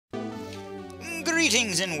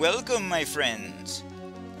Greetings and welcome, my friends!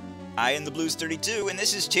 I am the Blues 32, and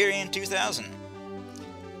this is Tyrian 2000.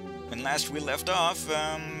 When last we left off,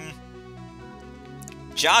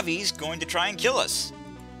 Javi's going to try and kill us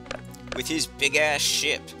with his big-ass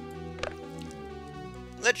ship.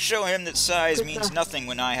 Let's show him that size means nothing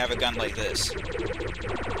when I have a gun like this.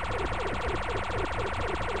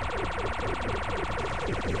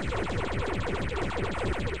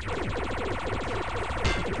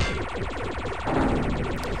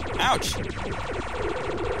 Ouch!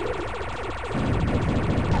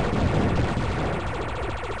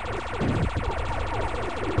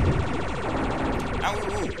 Ow!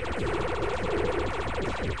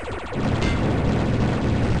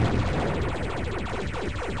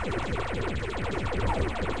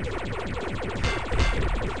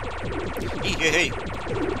 Hey!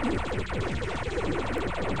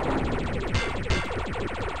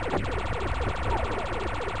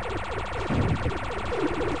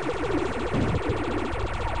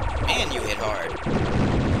 Man, you hit hard.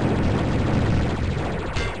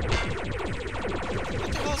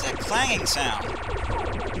 What the hell is that clanging sound?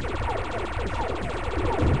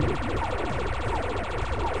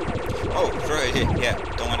 Oh, right, yeah,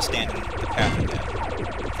 don't want to stand in the path of that.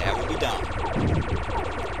 That would be dumb.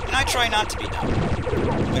 And I try not to be dumb,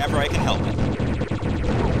 whenever I can help it.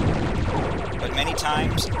 But many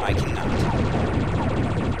times, I cannot.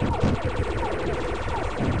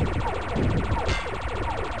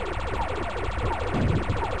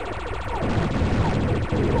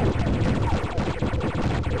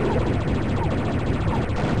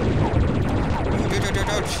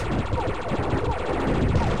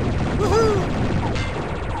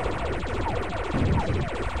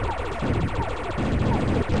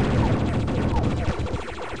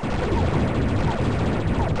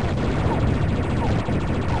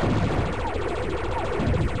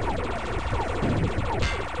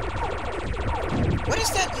 What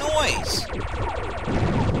is that noise?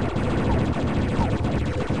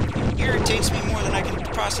 It irritates me more than I can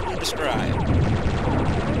possibly describe.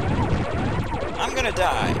 I'm gonna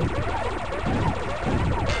die.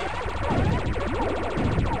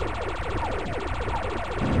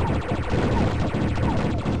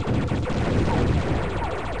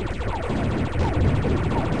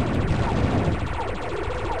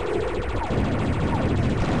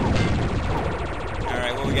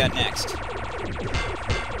 Alright, what we got next?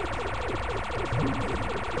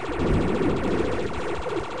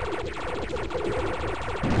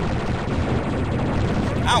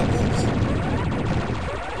 Ow!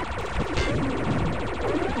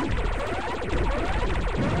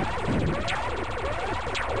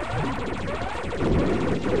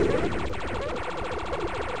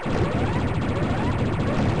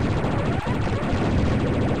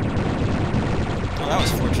 Oh, that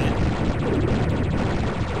was fortunate.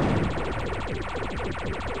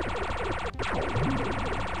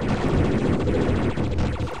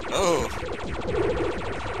 Oh.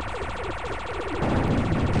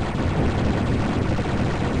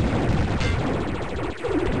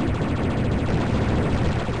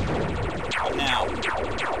 Now.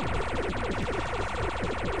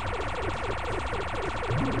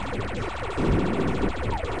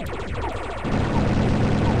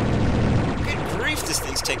 Good grief, this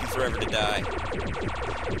thing's taking forever to die.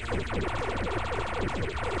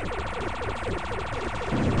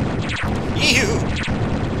 Ew!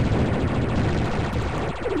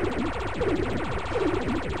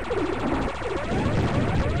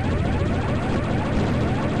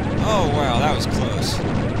 Oh wow, that was close.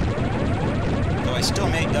 Though I still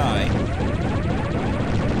may die.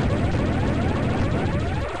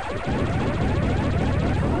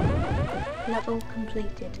 Level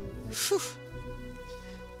completed. Whew.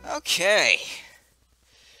 Okay.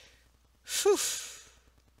 Whew.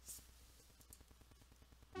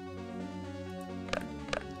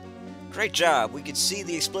 Great job. We could see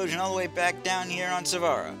the explosion all the way back down here on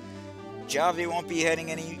Savara. Javi won't be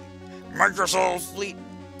heading any Microsol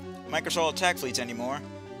attack fleets anymore.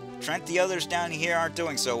 Trent, the others down here aren't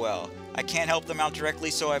doing so well. I can't help them out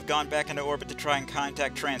directly, so I've gone back into orbit to try and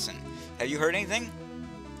contact Trenton. Have you heard anything?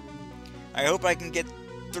 I hope I can get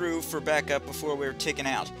through for backup before we're taken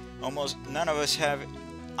out. Almost none of us have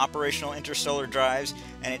operational interstellar drives,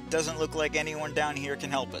 and it doesn't look like anyone down here can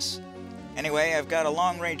help us. Anyway, I've got a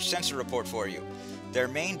long-range sensor report for you. Their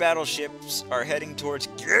main battleships are heading towards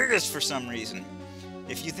Gigas for some reason.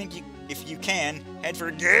 If you can, head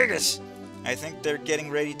for Gigas. I think they're getting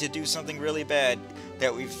ready to do something really bad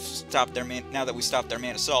now that we stopped their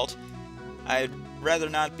main assault. I'd rather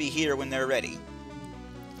not be here when they're ready.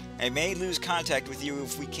 I may lose contact with you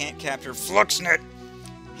if we can't capture Fluxnet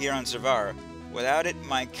here on Savara, Without it,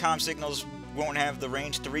 my comm signals won't have the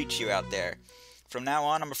range to reach you out there. From now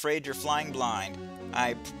on, I'm afraid you're flying blind.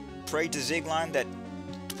 I pray to Ziglon that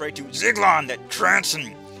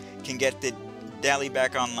Trenton can get the Dally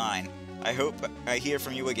back online. I hope I hear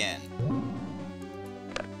from you again.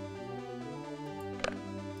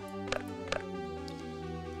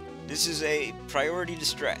 This is a priority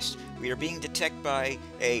distress. We are being detected by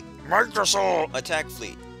a Microsol attack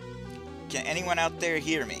fleet. Can anyone out there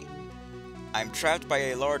hear me? I'm trapped by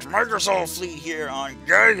a large Microsol fleet here on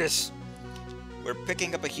Gaius. We're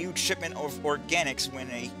picking up a huge shipment of organics when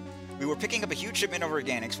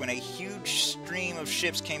a huge stream of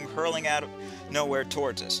ships came hurling out of nowhere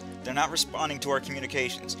towards us. They're not responding to our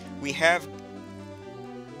communications. We have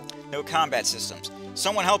no combat systems.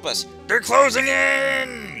 Someone help us! They're closing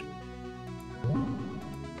in!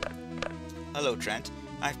 Hello, Trent.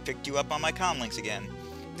 I've picked you up on my comlinks again.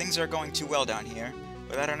 Things are going too well down here.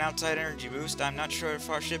 Without an outside energy boost, I'm not sure if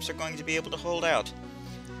our ships are going to be able to hold out.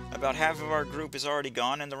 About half of our group is already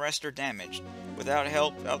gone, and the rest are damaged. Without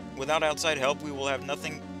outside help, we will have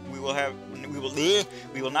nothing. We will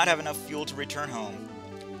not have enough fuel to return home.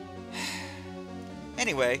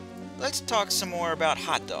 Anyway, let's talk some more about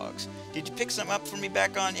hot dogs. Did you pick some up for me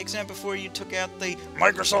back on Ixnay before you took out the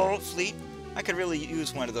Microsol fleet? I could really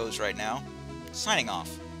use one of those right now. Signing off.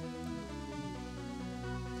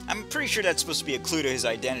 I'm pretty sure that's supposed to be a clue to his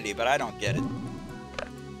identity, but I don't get it.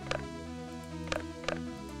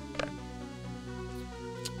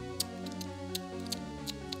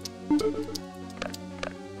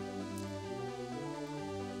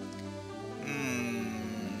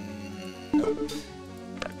 Nope.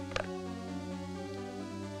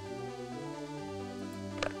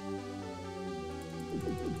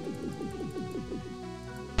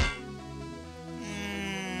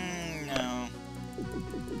 No.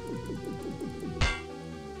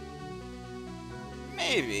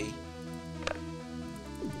 Maybe.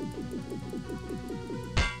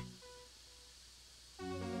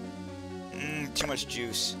 Too much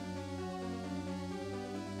juice.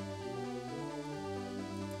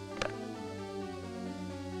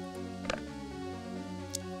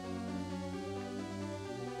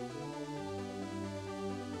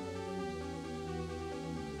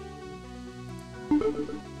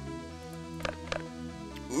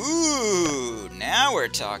 Ooh, now we're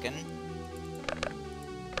talking.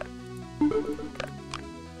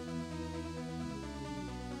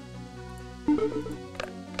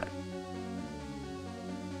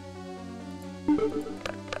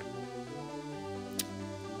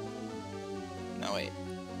 No, wait.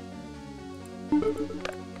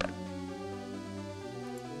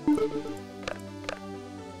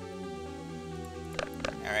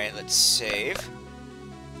 Alright, let's save.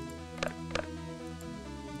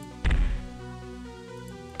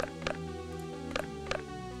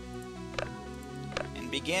 And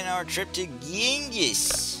begin our trip to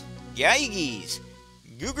Gingis. Yaigis.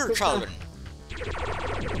 Gugerkallen.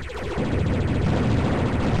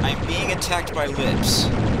 I'm being attacked by lips.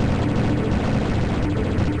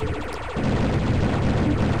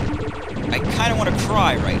 I kind of want to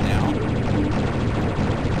cry right now.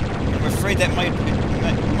 I'm afraid that might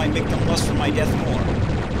make them lust for my death more.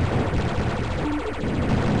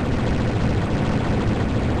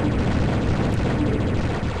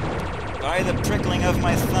 By the prickling of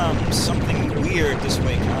my thumbs, something weird this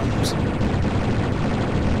way comes.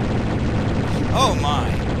 Oh my!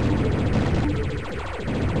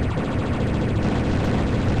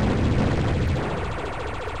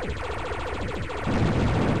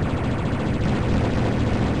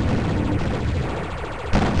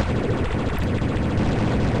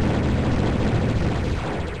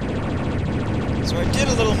 So I did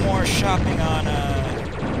a little more shopping on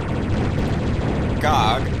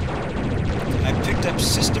GOG, and I picked up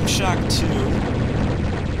System Shock 2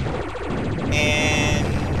 and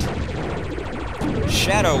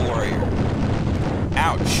Shadow Warrior.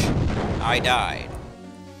 Ouch. I died.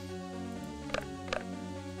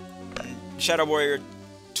 Shadow Warrior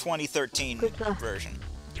 2013 version.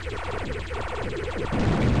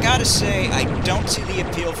 Gotta say, I don't see the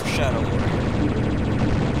appeal for Shadow Warrior.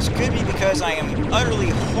 This could be because I am utterly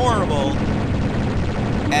horrible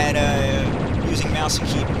at using mouse and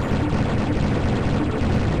keyboard.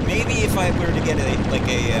 Maybe if I were to get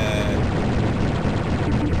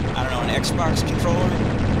I don't know, an Xbox controller,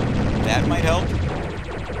 that might help.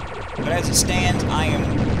 But as it stands, I am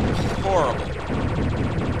horrible.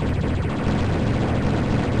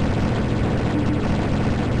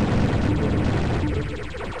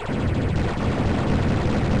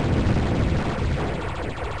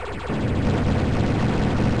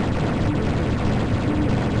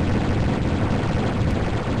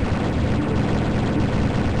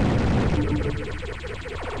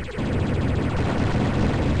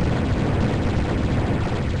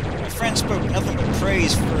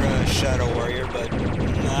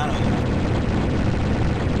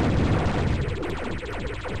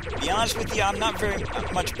 honest with you, I'm not very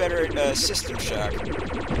much better at system shock.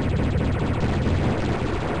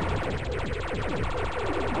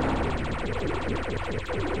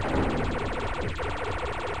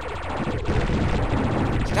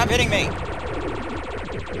 Stop hitting me!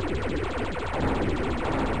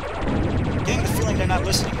 I'm getting the feeling they're not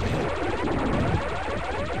listening to me.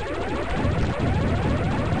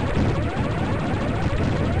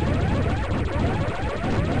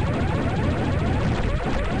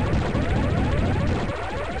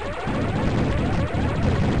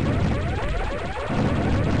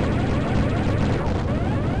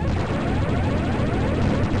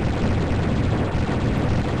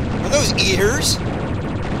 Are those eaters?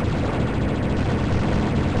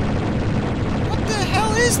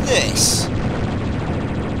 What is this?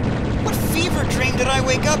 What fever dream did I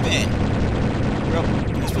wake up in? Well,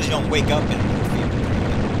 I suppose you don't wake up in a fever dream.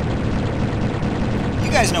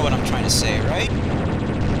 You guys know what I'm trying to say, right?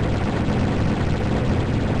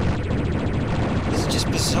 This is just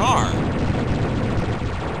bizarre.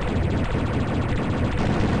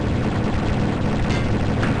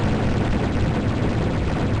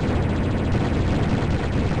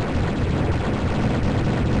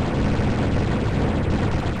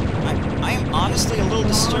 I am honestly a little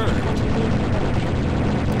disturbed.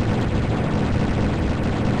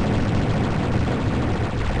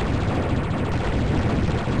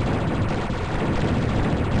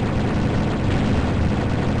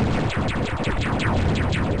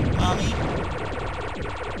 Mommy?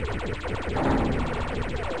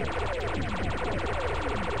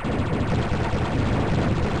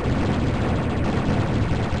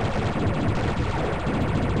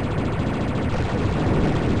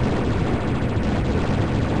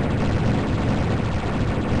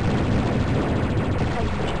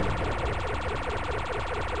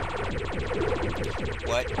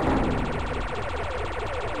 What?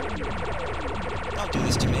 Don't do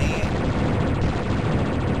this to me.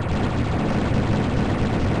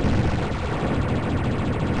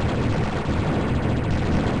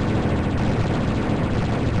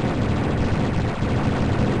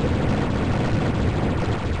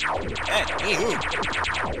 Hey, ew.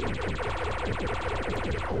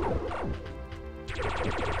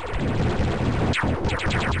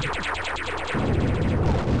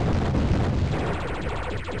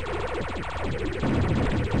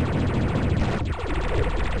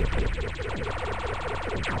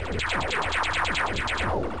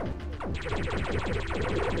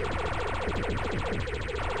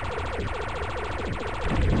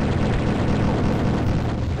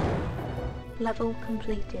 Level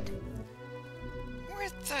completed.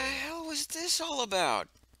 What the hell was this all about?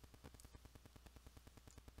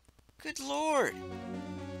 Good lord.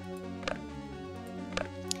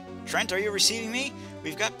 Trent, are you receiving me?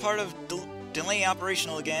 We've got part of Delaney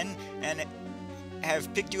operational again, and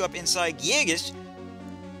have picked you up inside Yeagus.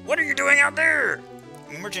 What are you doing out there?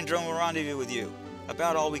 The merchant drone will rendezvous with you.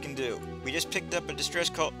 About all we can do. We just picked up a distress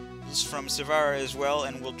call from Savara as well,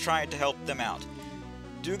 and we'll try to help them out.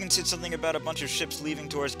 Dugan said something about a bunch of ships leaving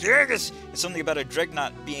towards Yeagus, and something about a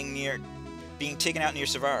dreadnought being taken out near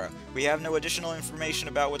Savara. We have no additional information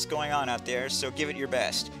about what's going on out there, so give it your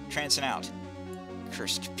best. Trenton out.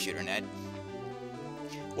 Cursed computer net.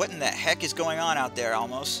 What in the heck is going on out there,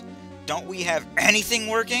 Almos? Don't we have anything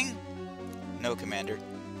working? No, Commander.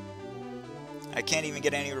 I can't even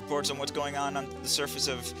get any reports on what's going on the surface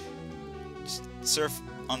of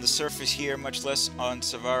on the surface here, much less on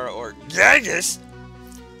Savara or Yeagus.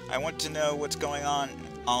 I want to know what's going on,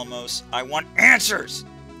 Almos. I want answers!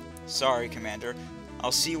 Sorry, Commander.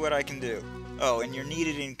 I'll see what I can do. Oh, and you're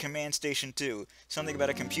needed in Command Station 2. Something about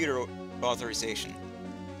a computer authorization.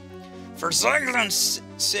 For Zyklon's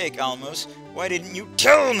sake, Almos, why didn't you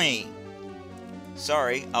tell me?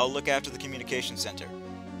 Sorry, I'll look after the communication center.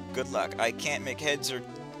 Good luck. I can't make heads or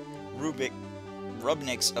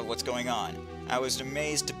rubnicks of what's going on. I was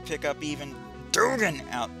amazed to pick up even Dugan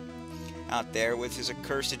out there with his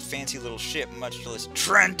accursed fancy little ship, much less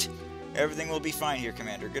Trent. Everything will be fine here,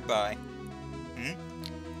 Commander. Goodbye.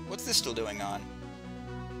 What's this still doing on?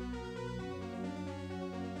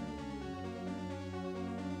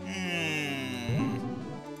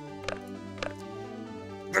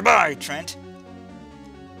 Goodbye, Trent.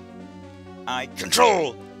 I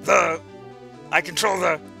control the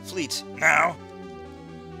fleet now.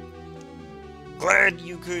 Glad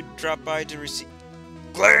you could drop by to receive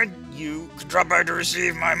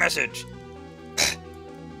my message.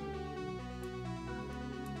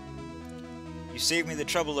 You saved me the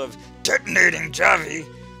trouble of detonating Javi,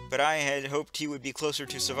 but I had hoped he would be closer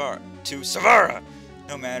to Savara.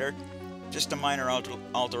 No matter. Just a minor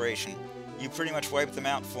alteration. You pretty much wiped them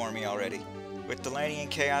out for me already. With the landing in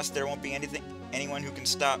chaos, there won't be anyone who can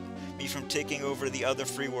stop me from taking over the other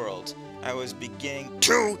free worlds. I was beginning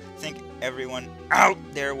to think everyone out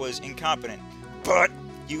there was incompetent, but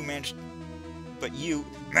you managed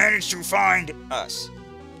to find us.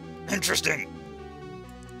 Interesting.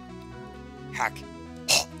 Hack.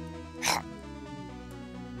 Hack.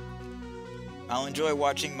 I'll enjoy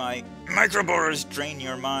watching my microborers drain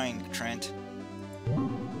your mind, Trent.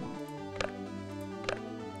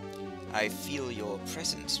 I feel your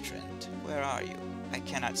presence, Trent. Where are you? I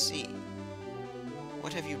cannot see.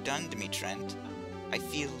 What have you done to me, Trent? I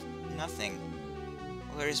feel nothing.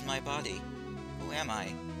 Where is my body? Who am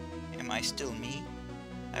I? Am I still me?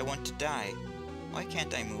 I want to die. Why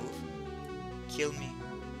can't I move? Kill me.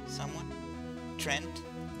 Someone? Trent?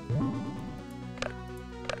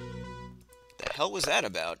 The hell was that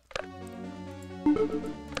about?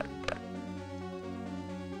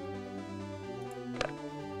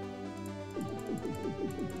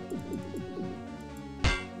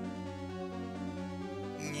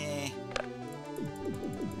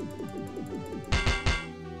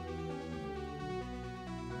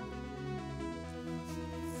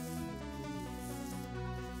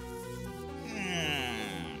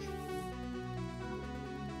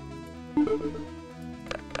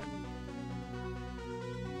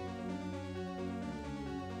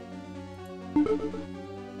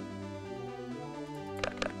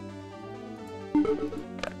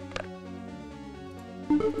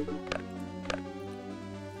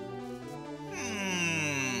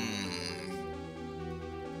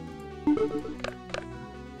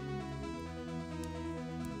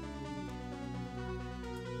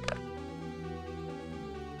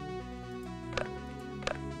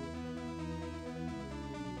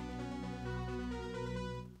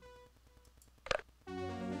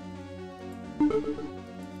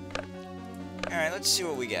 Alright, let's see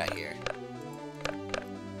what we got here.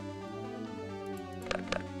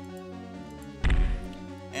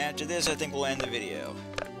 After this, I think we'll end the video.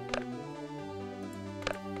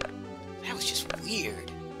 That was just weird.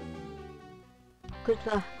 Good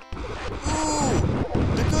luck. Ooh!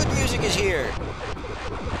 The good music is here!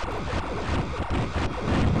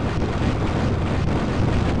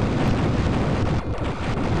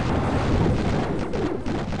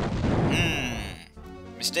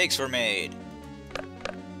 Mistakes were made.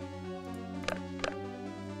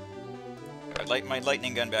 I'd like my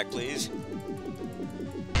lightning gun back, please.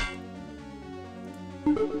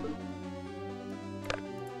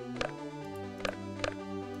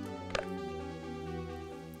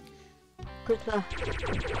 Good luck.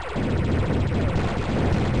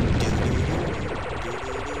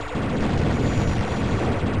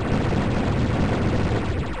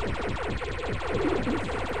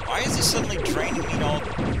 Why is this suddenly draining me all?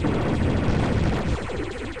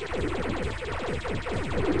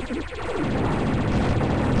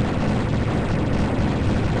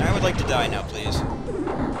 I would like to die now, please.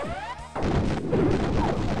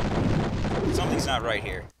 Something's not right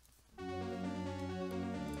here.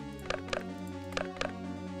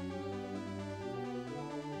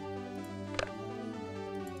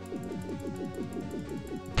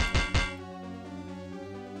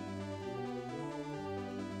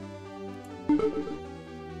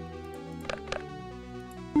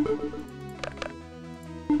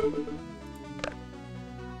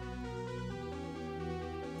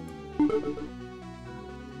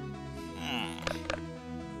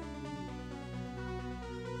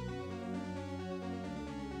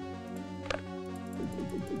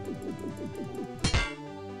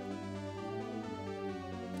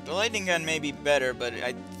 The lightning gun may be better, but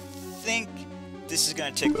I think this is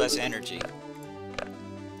going to take less energy.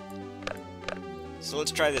 So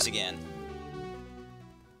let's try this again.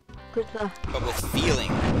 Good luck. But with feeling.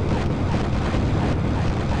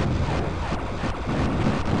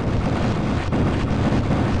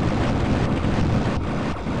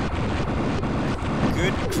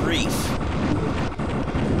 Good grief.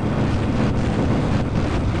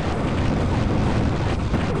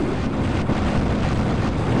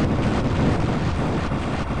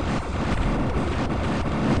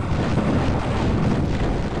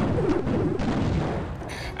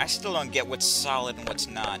 I still don't get what's solid and what's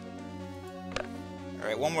not.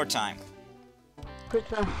 Alright, one more time. Good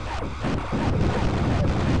luck.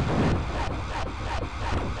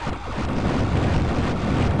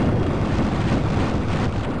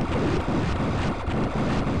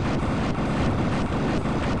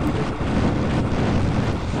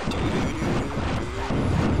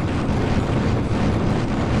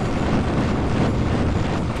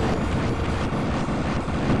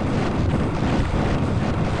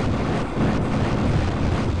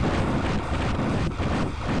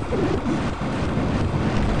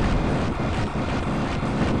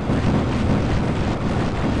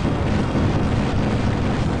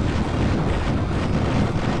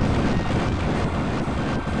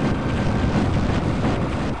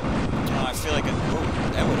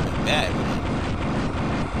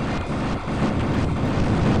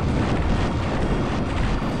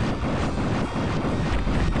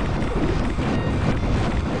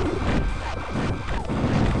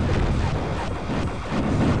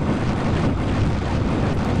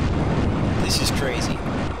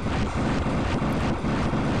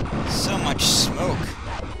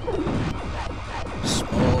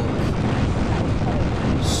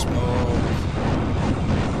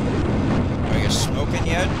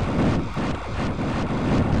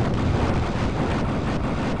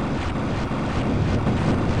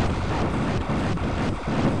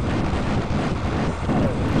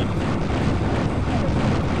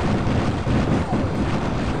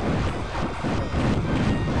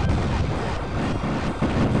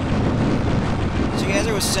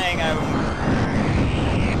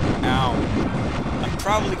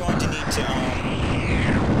 probably going to need to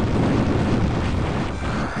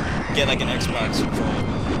get like an Xbox controller.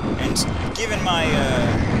 And given my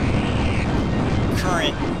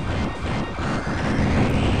current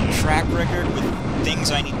track record with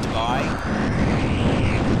things I need to buy,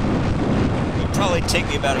 it'll probably take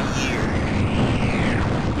me about a year.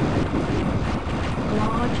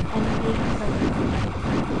 Large enemy presence.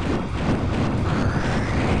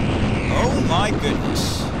 Oh my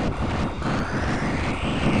goodness.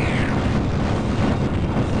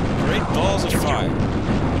 Great balls of fire.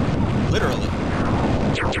 Literally.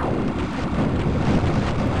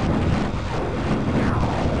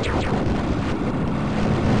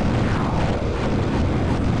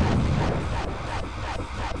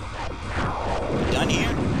 We're done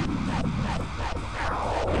here?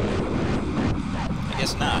 I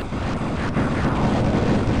guess not.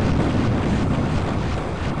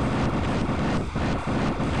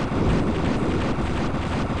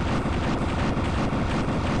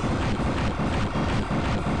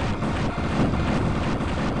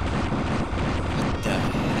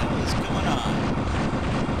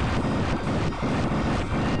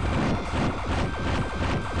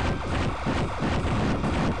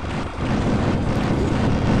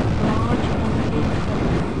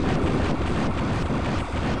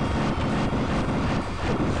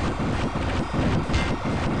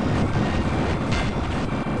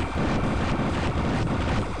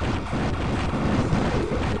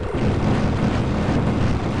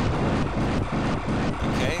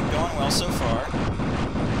 So far.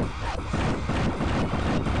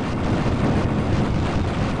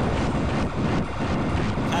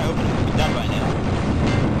 I hope it will be done by now.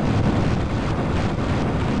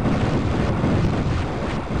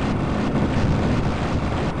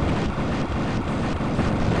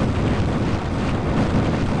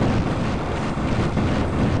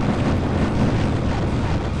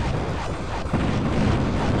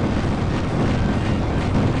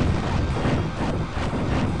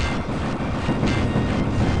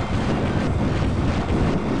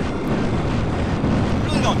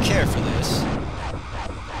 Care for this.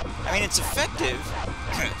 I mean, it's effective.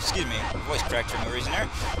 Excuse me, voice cracked for no reason there.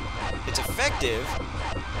 It's effective,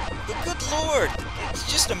 but good lord,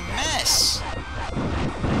 it's just a mess.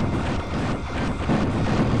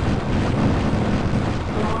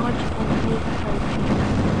 Large enemy approaching.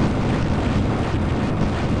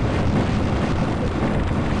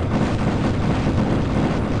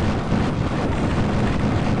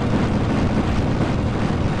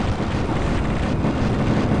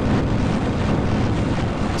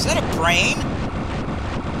 Is that a brain?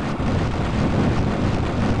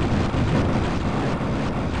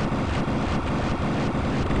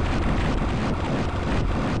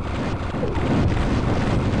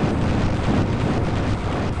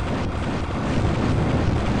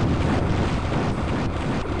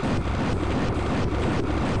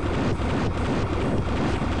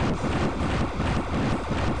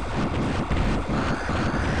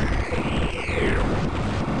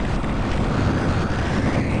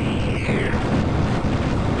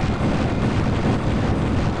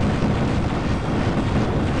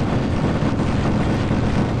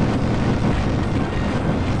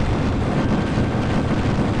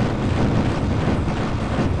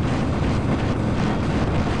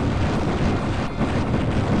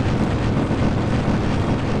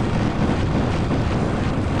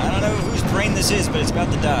 This is, but it's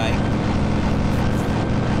about to die.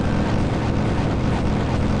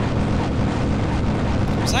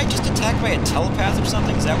 Was I just attacked by a telepath or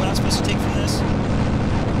something? Is that what I'm supposed to take from this?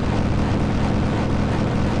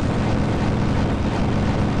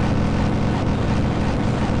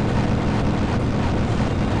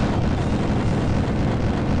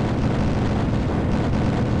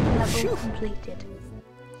 Level completed.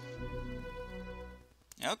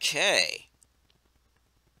 Okay.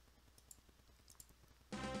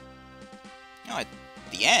 Oh, at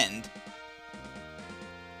the end?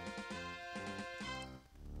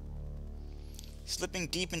 Slipping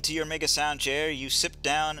deep into your mega sound chair, you sip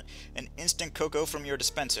down an instant cocoa from your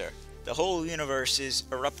dispenser. The whole universe is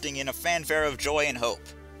erupting in a fanfare of joy and hope.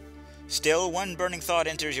 Still, one burning thought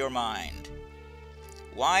enters your mind.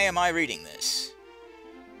 Why am I reading this?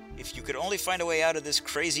 If you could only find a way out of this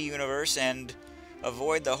crazy universe and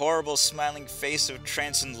avoid the horrible smiling face of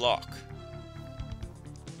Trenton Locke.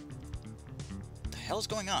 What the hell is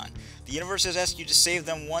going on? The universe has asked you to save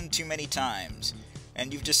them one too many times,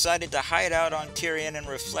 and you've decided to hide out on Tyrian and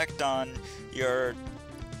reflect on your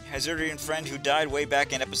Hazardian friend who died way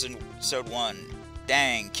back in episode 1.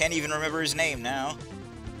 Dang, can't even remember his name now.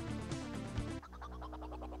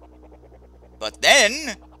 But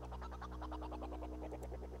then,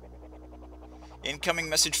 Incoming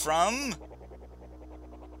message from...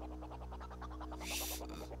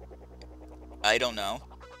 I don't know.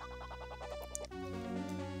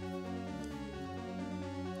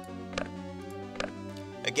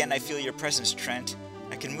 Again, I feel your presence, Trent.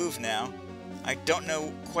 I can move now. I don't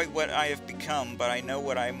know quite what I have become, but I know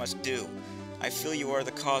what I must do. I feel you are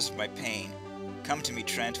the cause of my pain. Come to me,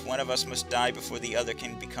 Trent. One of us must die before the other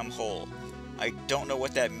can become whole. I don't know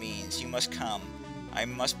what that means. You must come. I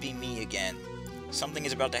must be me again. Something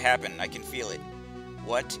is about to happen. I can feel it.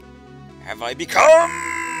 What have I become?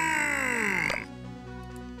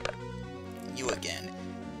 You again.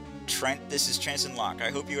 Trent, this is Trenton Locke.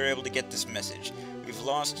 I hope you were able to get this message. We've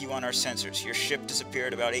lost you on our sensors. Your ship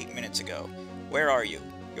disappeared about 8 minutes ago. Where are you?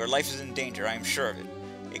 Your life is in danger, I am sure of it.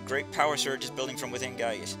 A great power surge is building from within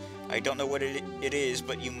Gaius. I don't know what it is,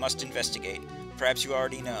 but you must investigate. Perhaps you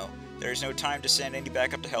already know. There is no time to send any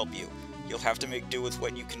backup to help you. You'll have to make do with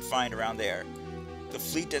what you can find around there. The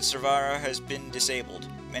fleet at Servara has been disabled.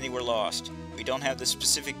 Many were lost. We don't have the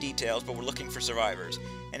specific details, but we're looking for survivors.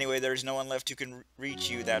 Anyway, there is no one left who can reach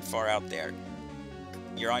you that far out there.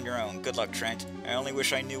 You're on your own. Good luck, Trent. I only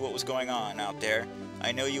wish I knew what was going on out there.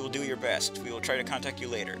 I know you will do your best. We will try to contact you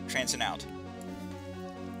later. Trenton out.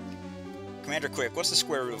 Commander, quick, what's the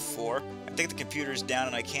square root of 4? I think the computer is down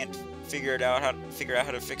and I can't figure out how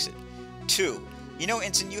to fix it. 2. You know,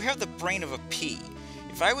 Ensign, you have the brain of a pea.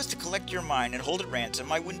 If I was to collect your mind and hold it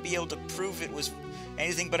ransom, I wouldn't be able to prove it was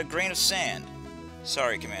anything but a grain of sand.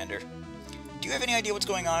 Sorry, Commander. Do you have any idea what's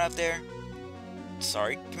going on out there?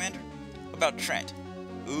 Sorry, Commander? What about Trent?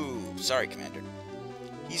 Ooh, sorry, Commander.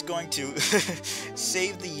 He's going to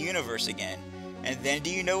save the universe again. And then do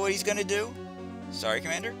you know what he's going to do? Sorry,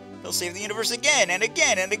 Commander? He'll save the universe again and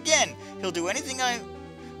again and again. He'll do anything I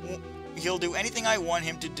want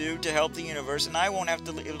him to do to help the universe, and I won't have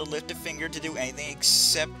to able to lift a finger to do anything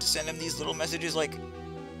except to send him these little messages like,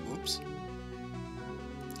 oops.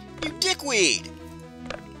 You dickweed!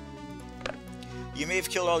 You may have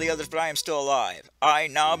killed all the others, but I am still alive. I,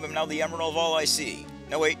 Nob, am now the Emerald of all I see.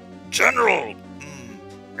 No, wait. General!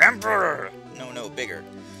 Emperor! No, bigger.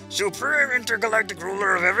 Supreme intergalactic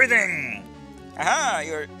ruler of everything! Aha!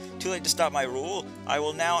 You're too late to stop my rule. I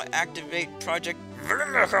will now activate Project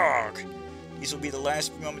Vermihawk. These will be the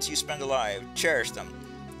last moments you spend alive. Cherish them.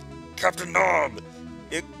 Captain Nob!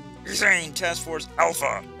 Insane Task Force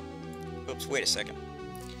Alpha! Oops, wait a second.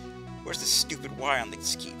 Where's the stupid Y on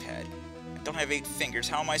this keypad? I don't have 8 fingers.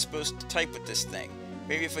 How am I supposed to type with this thing?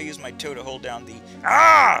 Maybe if I use my toe to hold down the...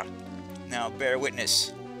 Ah! Now, bear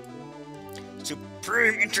witness.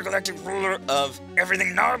 Supreme Intergalactic Ruler of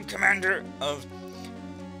everything, Nob, Commander of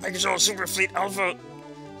Megazol Superfleet Alpha,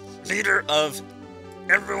 Leader of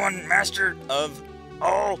everyone, Master of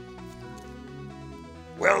all,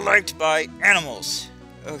 well-liked by animals.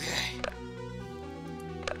 Okay.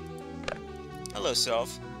 Hello,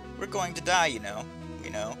 Self. We're going to die, you know.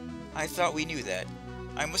 I thought we knew that.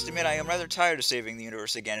 I must admit I am rather tired of saving the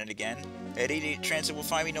universe again and again. At 88 Transit will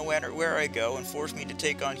find me no matter where I go and force me to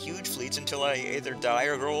take on huge fleets until I either die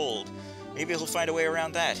or grow old. Maybe he'll find a way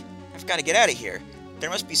around that. I've got to get out of here. There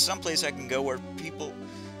must be some place I can go where people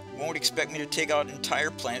won't expect me to take out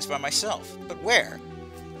entire planets by myself. But where?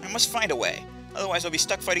 I must find a way. Otherwise I'll be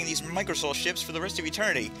stuck fighting these Microsoft ships for the rest of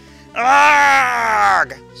eternity.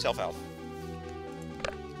 Arrgh! Self-help.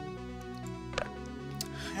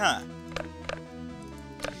 Huh.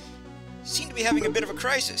 Seem to be having a bit of a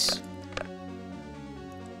crisis.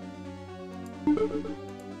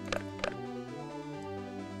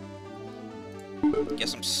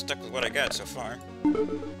 Guess I'm stuck with what I got so far.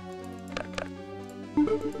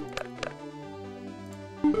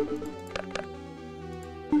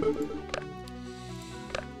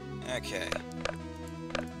 Okay.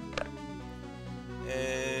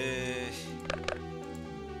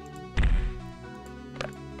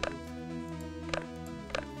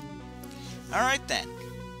 Alright then.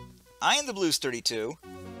 I am the Blues 32.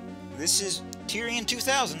 This is Tyrian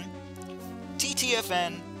 2000.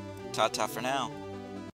 TTFN. Ta-ta for now.